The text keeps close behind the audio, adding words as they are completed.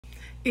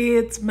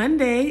It's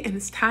Monday and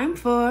it's time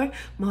for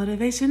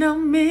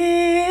Motivational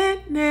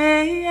Minute.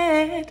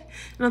 And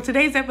on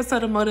today's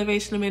episode of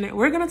Motivational Minute,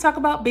 we're going to talk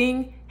about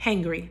being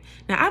hangry.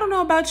 Now, I don't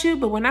know about you,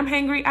 but when I'm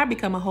hangry, I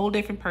become a whole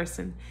different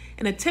person.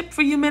 And a tip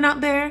for you men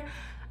out there,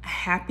 a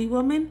happy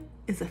woman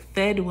is a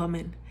fed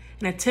woman.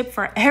 And a tip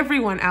for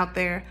everyone out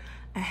there,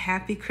 a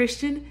happy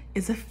Christian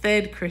is a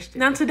fed Christian.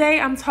 Now, today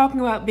I'm talking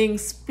about being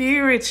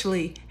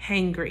spiritually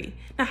hangry.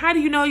 Now, how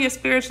do you know you're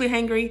spiritually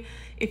hangry?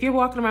 If you're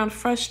walking around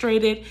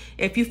frustrated,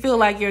 if you feel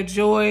like your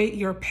joy,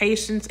 your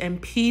patience,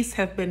 and peace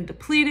have been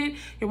depleted,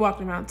 you're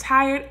walking around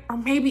tired, or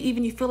maybe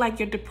even you feel like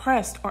you're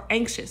depressed or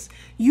anxious,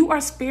 you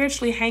are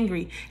spiritually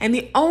hangry. And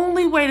the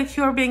only way to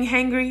cure being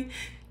hangry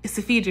is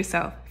to feed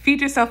yourself. Feed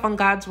yourself on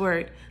God's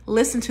word.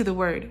 Listen to the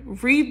word,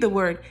 read the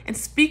word, and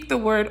speak the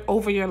word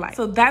over your life.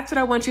 So that's what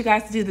I want you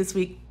guys to do this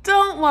week.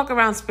 Don't walk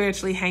around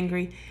spiritually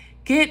hangry.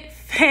 Get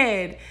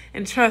fed.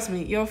 And trust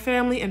me, your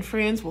family and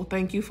friends will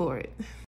thank you for it.